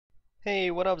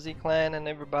Hey, what up Z-Clan and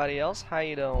everybody else? How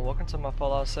you doing? Welcome to my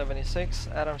Fallout 76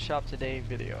 Atom Shop Today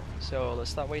video. So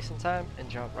let's stop wasting time and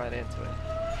jump right into it.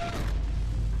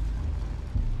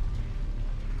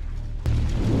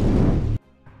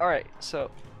 Alright,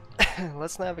 so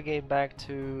let's navigate back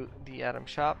to the Atom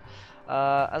Shop.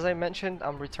 As I mentioned,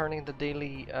 I'm returning the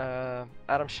daily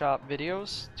Atom Shop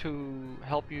videos to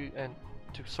help you and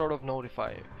to sort of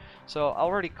notify you. So I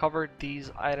already covered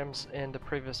these items in the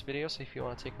previous video, so if you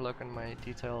want to take a look at my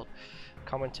detailed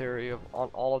commentary on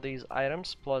all of these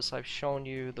items, plus I've shown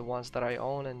you the ones that I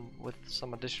own and with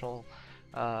some additional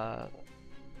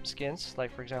skins,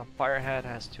 like for example Firehead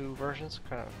has two versions,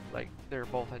 kind of like they're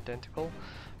both identical.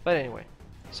 But anyway,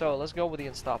 so let's go with the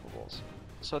Unstoppables.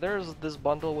 So there's this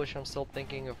bundle which I'm still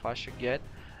thinking if I should get,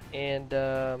 and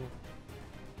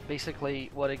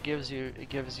basically what it gives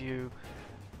you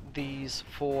these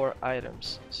four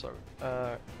items. So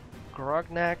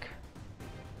Grognak,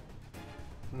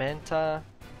 Manta,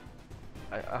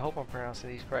 I hope I'm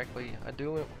pronouncing these correctly.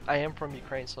 I am from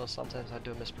Ukraine, so sometimes I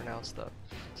do mispronounce stuff,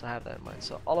 so I have that in mind.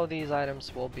 So all of these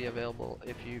items will be available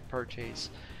if you purchase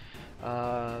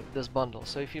this bundle.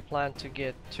 So if you plan to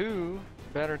get two,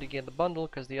 better to get the bundle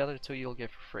because the other two you'll get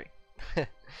for free.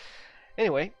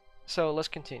 Anyway, so let's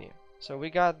continue. So we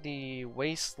got the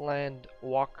Wasteland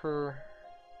Walker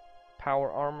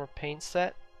Power Armor paint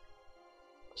set,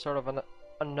 sort of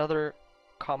another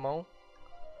camo.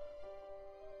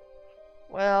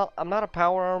 Well, I'm not a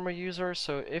power armor user,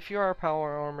 so if you are a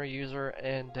power armor user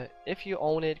and if you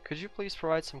own it, could you please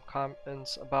provide some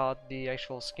comments about the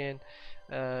actual skin?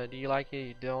 Do you like it,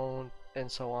 you don't,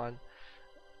 and so on.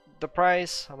 The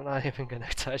price, I'm not even gonna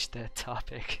touch that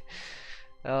topic.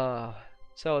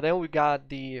 So then we got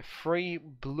the free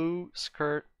blue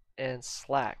skirt and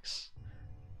slacks.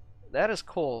 That is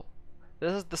cool.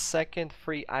 This is the second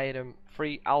free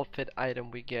outfit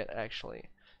item we get actually.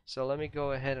 So let me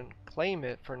go ahead and claim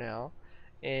it for now.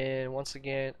 And once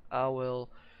again, I will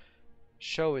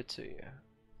show it to you.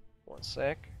 One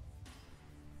sec.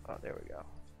 Oh, there we go.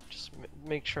 Just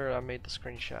make sure I made the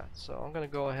screenshot. So I'm gonna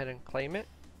go ahead and claim it.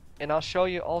 And I'll show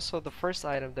you also the first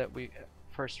item that we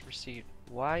first received.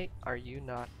 Why are you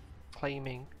not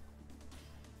claiming?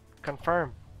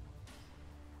 Confirm.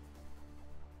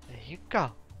 There you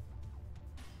go.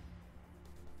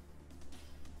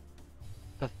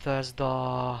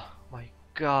 Bethesda. My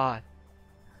god.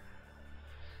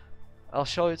 I'll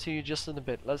show it to you just in a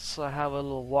bit. Let's have a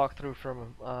little walkthrough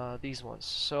from these ones.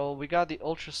 So we got the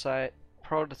Ultrasight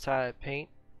prototype paint.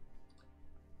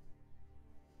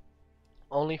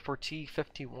 Only for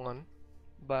T51.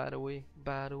 By the way.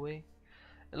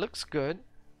 It looks good.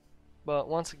 But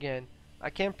once again, I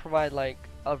can't provide like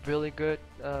a really good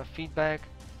feedback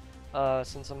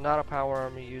since I'm not a power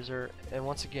armor user. And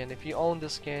once again, if you own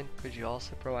this skin, could you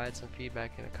also provide some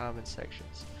feedback in the comment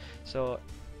sections? So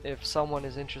if someone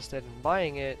is interested in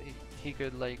buying it, he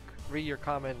could like read your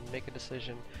comment and make a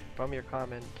decision from your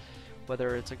comment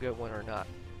whether it's a good one or not.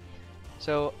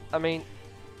 So I mean,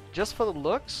 just for the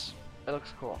looks, it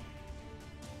looks cool.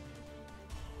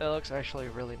 It looks actually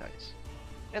really nice,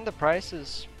 and the price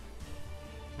is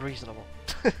reasonable.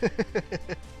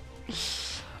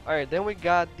 Alright, then we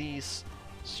got these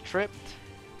stripped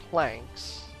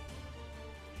planks.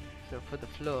 So for the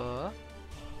floor,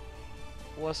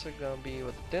 what's it gonna be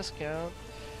with the discount?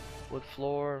 With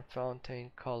floor and fountain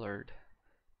colored.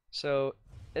 So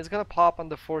it's gonna pop on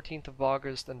the 14th of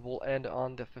August and will end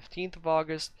on the 15th of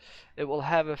August. It will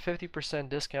have a 50%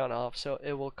 discount off, so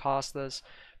it will cost us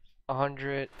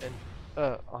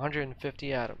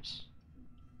 150 atoms.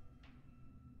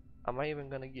 Am I even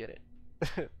gonna get it?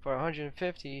 For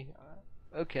 150?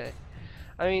 Okay.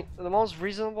 I mean, the most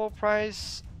reasonable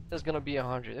price is gonna be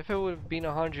 100. If it would have been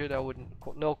 100, I wouldn't,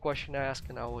 no question asked,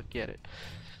 and I would get it.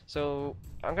 So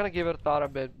I'm gonna give it a thought a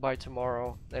bit by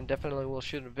tomorrow, and definitely will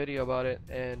shoot a video about it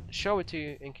and show it to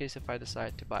you in case if I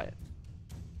decide to buy it.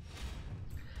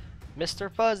 Mr.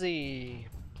 Fuzzy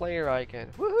player icon.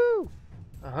 Woohoo!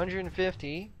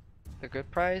 150, a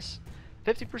good price.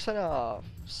 50% off,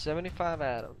 75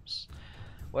 atoms.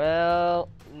 Well,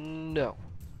 no.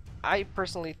 I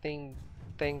personally think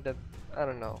that, I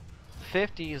don't know,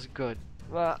 50 is good.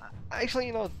 Well, actually,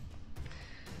 you know,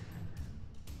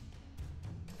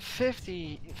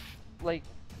 50, like,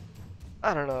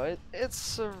 I don't know,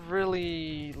 it's a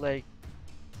really, like,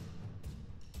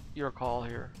 your call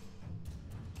here.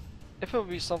 If it would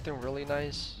be something really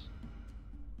nice,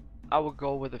 I would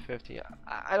go with the 50.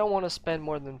 I don't want to spend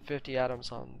more than 50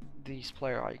 atoms on these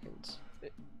player icons.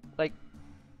 Like,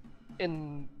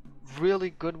 in really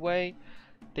good way,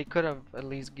 they could have at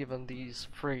least given these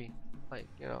free. Like,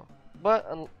 you know,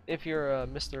 But if you're a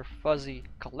Mr. Fuzzy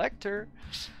collector,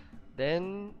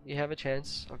 then you have a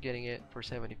chance of getting it for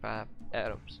 75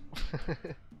 atoms.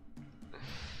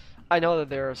 I know that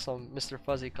there are some Mr.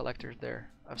 Fuzzy collectors there.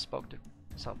 I've spoke to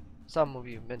some of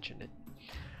you mentioned it.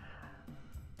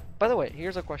 By the way,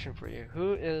 here's a question for you.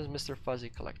 Who is Mr. Fuzzy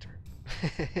collector?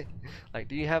 Like,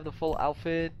 do you have the full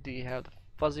outfit? Do you have the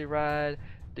fuzzy ride?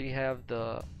 Do you have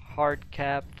the hard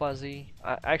cap fuzzy?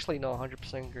 I actually know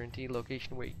 100% guaranteed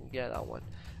location where you can get that one.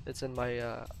 It's in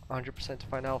my 100% to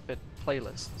find outfit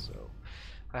playlist. So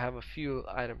I have a few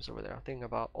items over there. I think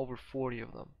about over 40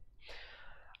 of them.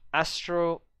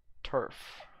 Astro Turf.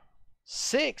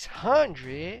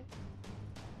 600?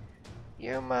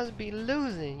 You must be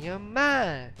losing your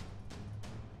mind.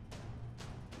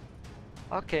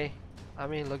 Okay, I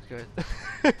mean, it looks good.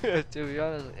 To be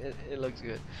honest, it looks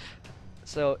good.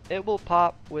 So it will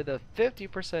pop with a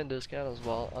 50% discount as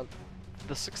well on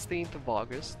the 16th of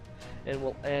August, and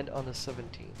will end on the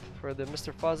 17th. For the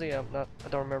Mr. Fuzzy, I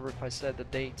don't remember if I said the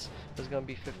dates. It's gonna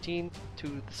be 15th to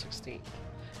the 16th,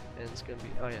 and it's gonna be,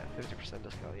 oh yeah, 50%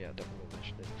 discount. Yeah, definitely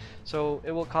mentioned it. So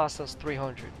it will cost us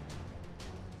 300.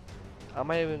 I'm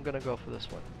not even gonna go for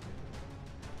this one.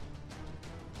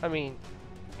 I mean,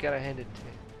 gotta hand it to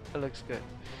me. It looks good.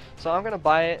 So I'm gonna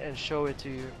buy it and show it to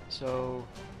you. So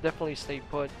definitely stay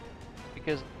put,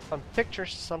 because on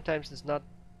pictures sometimes it's not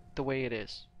the way it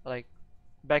is. Like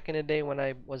back in the day when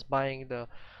I was buying the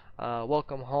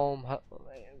welcome home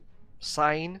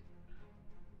sign,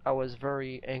 I was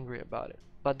very angry about it.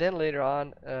 But then later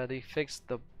on, they fixed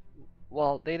the,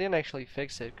 well, they didn't actually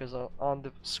fix it, because on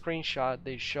the screenshot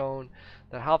they shown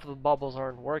that half of the bubbles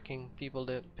aren't working. People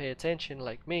didn't pay attention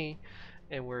like me,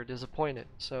 and were disappointed.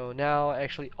 So now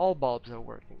actually all bulbs are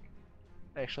working.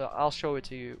 Actually, I'll show it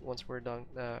to you once we're done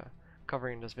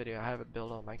covering this video. I have it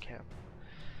built on my camp.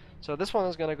 So this one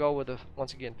is gonna go with a,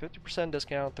 once again, 50%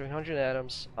 discount, 300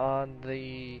 atoms on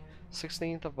the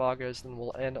 16th of August, and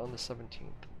will end on the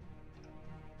 17th.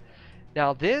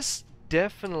 Now this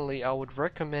definitely I would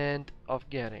recommend of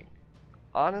getting.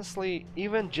 Honestly,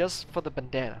 even just for the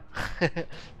bandana.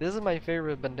 This is my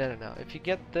favorite bandana now. If you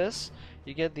get this,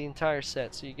 you get the entire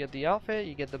set. So you get the outfit,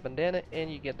 you get the bandana,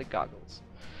 and you get the goggles.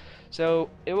 So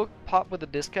it will pop with a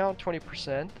discount,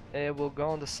 20%. It will go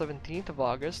on the 17th of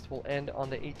August, will end on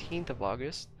the 18th of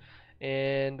August,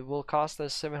 and will cost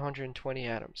us 720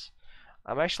 atoms.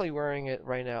 I'm actually wearing it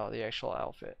right now, the actual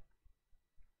outfit.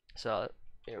 So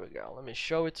here we go. Let me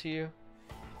show it to you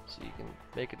so you can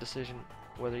make a decision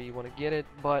whether you want to get it,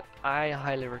 but I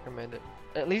highly recommend it,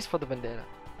 at least for the bandana.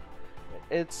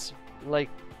 It's like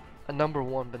a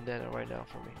 #1 bandana right now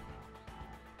for me.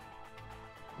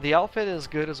 The outfit is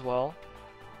good as well.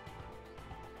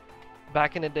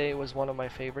 Back in the day it was one of my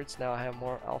favorites. Now I have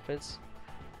more outfits.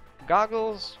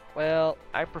 Goggles, well,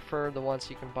 I prefer the ones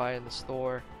you can buy in the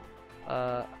store.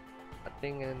 I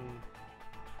think in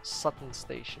Sutton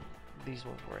Station. These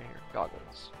ones right here.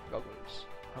 Goggles. How do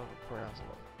I pronounce them?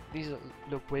 These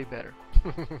look way better.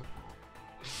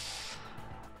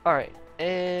 Alright,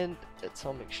 and let's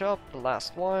all make shop. The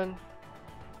last one.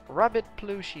 Rabbit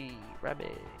plushie.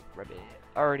 Rabbit.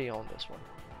 I already own this one.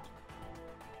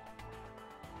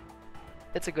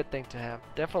 It's a good thing to have.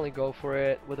 Definitely go for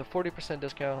it. With a 40%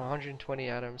 discount,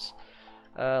 120 items.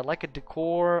 Like a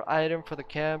decor item for the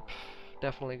camp,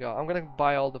 definitely go. I'm gonna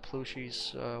buy all the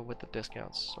plushies with the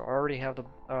discounts. So I already have the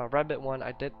rabbit one.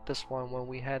 I did this one when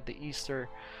we had the Easter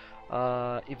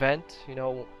event. You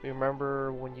know,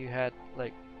 remember when you had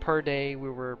like per day we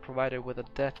were provided with a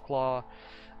Deathclaw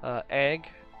egg.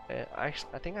 I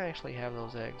think I actually have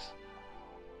those eggs.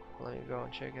 Let me go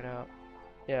and check it out.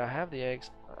 Yeah, I have the eggs.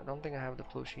 I don't think I have the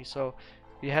plushie. So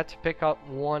you had to pick up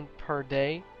one per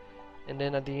day, and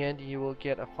then at the end you will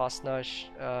get a Fosnash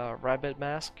rabbit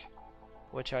mask,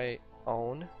 which I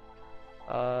own.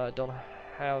 Don't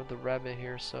have the rabbit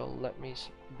here, so let me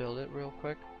build it real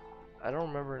quick. I don't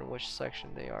remember in which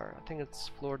section they are. I think it's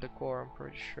floor decor, I'm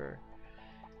pretty sure.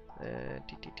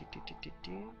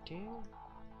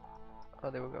 Oh,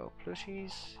 there we go.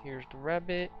 Plushies. Here's the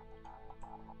rabbit.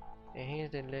 And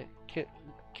here's the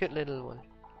cute little one.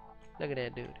 Look at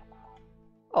that dude.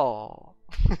 Oh.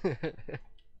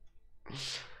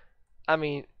 I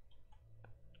mean,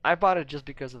 I bought it just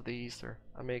because of the Easter.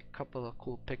 I made a couple of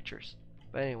cool pictures.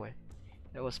 But anyway,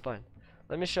 it was fun.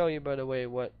 Let me show you, by the way,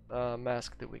 what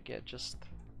mask did we get, just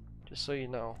so you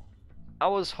know. I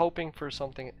was hoping for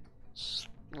something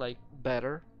like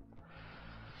better,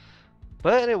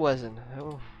 but it wasn't.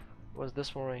 Oh, it was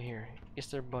this one right here,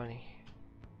 Easter Bunny.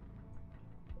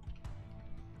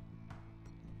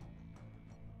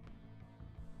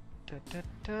 Da, da,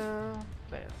 da.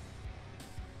 Man.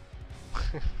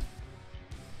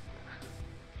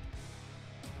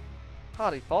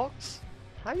 Howdy, folks.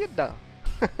 How you doing?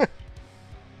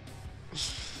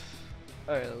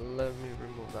 Alright, let me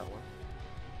remove that one.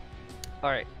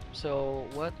 Alright, so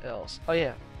what else? Oh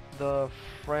yeah, the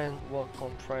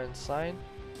welcome friend sign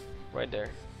right there.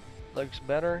 Looks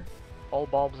better. All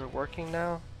bulbs are working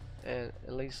now, and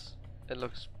at least it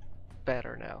looks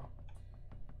better now.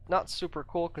 Not super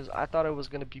cool because I thought it was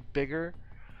gonna be bigger,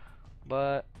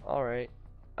 but alright.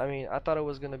 I mean, I thought it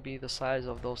was gonna be the size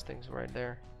of those things right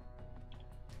there,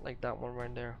 like that one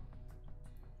right there.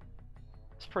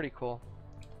 It's pretty cool.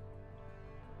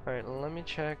 Alright, let me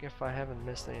check if I haven't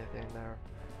missed anything there.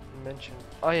 Mentioned.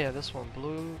 Oh yeah, this one,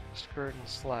 blue skirt and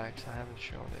slacks. I haven't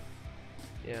shown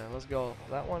it. Yeah, let's go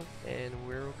that one, and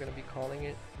we're gonna be calling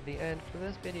it the end for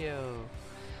this video.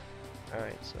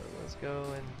 Alright, so let's go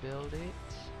and build it.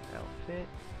 Outfit.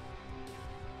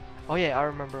 Oh yeah, I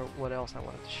remember what else I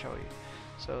wanted to show you.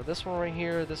 So this one right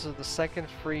here, this is the second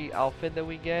free outfit that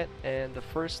we get, and the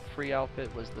first free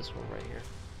outfit was this one right here.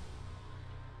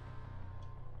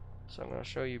 So I'm gonna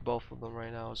show you both of them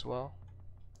right now as well.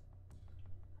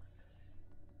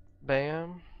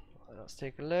 Bam. Let's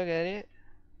take a look at it.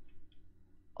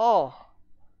 Oh,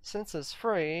 since it's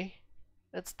free,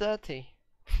 it's dirty.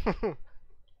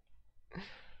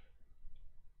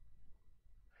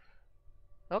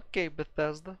 Okay,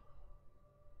 Bethesda.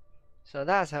 So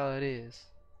that's how it is.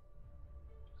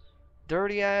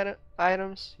 Dirty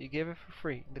items, you give it for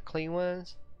free. The clean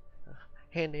ones,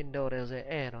 handy notice and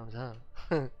add-ons,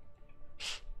 huh?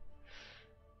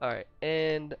 Alright,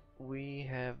 and we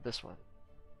have this one.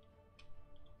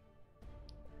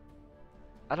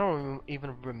 I don't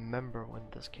even remember when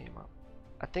this came up.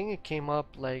 I think it came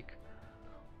up like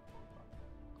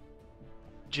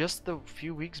just a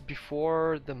few weeks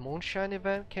before the Moonshine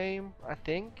event came, I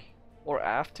think, or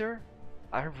after.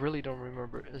 I really don't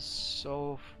remember. It's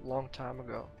so long time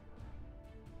ago.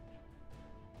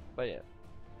 But yeah,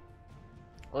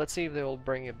 let's see if they will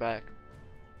bring it back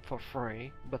for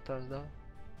free. Bethesda,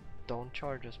 don't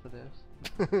charge us for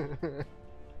this.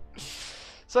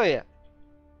 So yeah,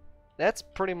 that's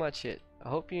pretty much it. I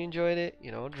hope you enjoyed it.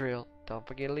 You know, drill. Don't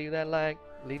forget to leave that like,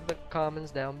 leave the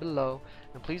comments down below,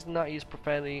 and please do not use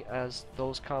profanity, as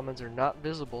those comments are not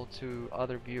visible to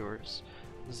other viewers,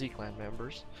 Z-Clan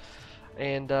members.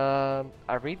 And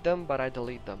I read them, but I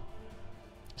delete them.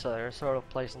 So they're sort of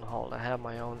placed on hold. I have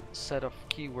my own set of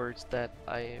keywords that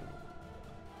I am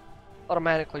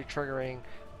automatically triggering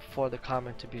for the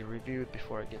comment to be reviewed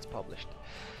before it gets published.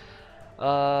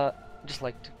 Just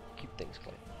like to keep things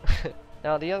clean.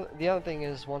 Now the other thing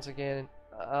is, once again,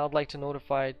 I'd like to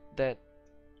notify that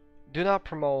do not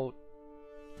promote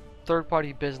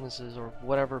third-party businesses or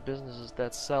whatever businesses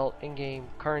that sell in-game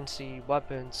currency,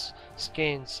 weapons,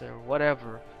 skins, or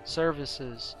whatever,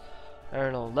 services, I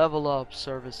don't know, level up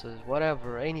services,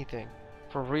 whatever, anything,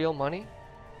 for real money,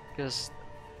 because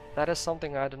that is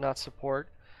something I do not support.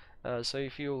 So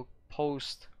if you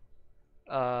post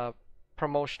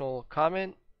promotional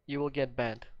comment, you will get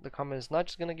banned. The comment is not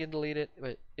just gonna get deleted,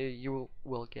 but you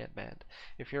will get banned.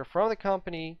 If you're from the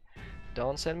company,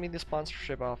 don't send me the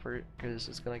sponsorship offer, because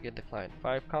it's gonna get declined.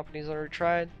 5 companies already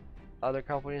tried. Other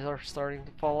companies are starting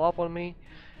to follow up on me,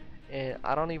 and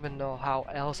I don't even know how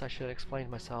else I should explain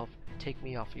myself. Take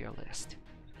me off your list.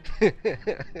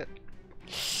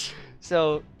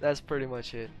 So that's pretty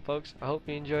much it, folks. I hope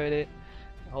you enjoyed it.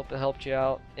 I hope it helped you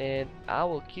out, and I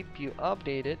will keep you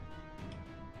updated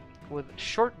with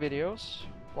short videos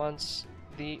once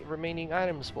the remaining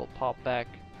items will pop back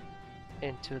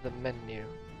into the menu.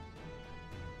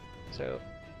 So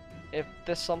if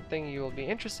this is something you will be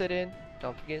interested in,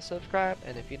 don't forget to subscribe,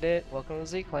 and if you did, welcome to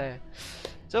Z-Clan.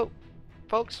 So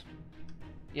folks,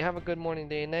 you have a good morning,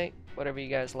 day, and night, whatever you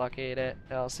guys locate at,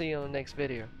 and I'll see you in the next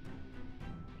video.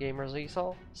 Gamers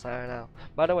Esol, signing out.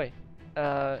 By the way,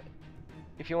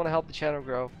 if you want to help the channel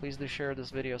grow, please do share this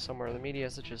video somewhere in the media,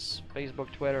 such as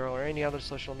Facebook, Twitter, or any other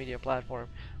social media platform,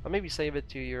 or maybe save it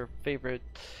to your favorite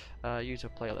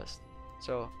YouTube playlist.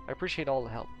 So I appreciate all the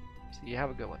help. So you have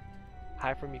a good one.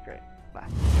 Hi from Ukraine. Bye.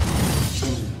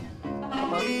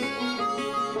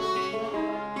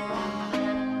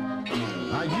 Come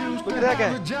on. Look at that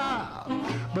guy.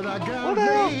 But I got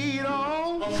laid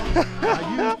off. I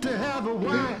used to have a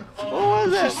wife. What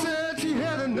was that? She said she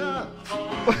had enough.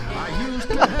 I used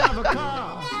to have a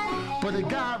car, but it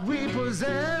got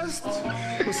repossessed.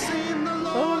 But seeing the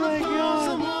Lord found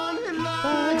someone he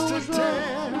likes to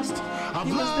test. I've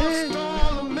lost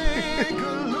all the make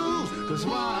or lose. That's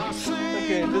why I sing.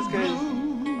 Okay, this guy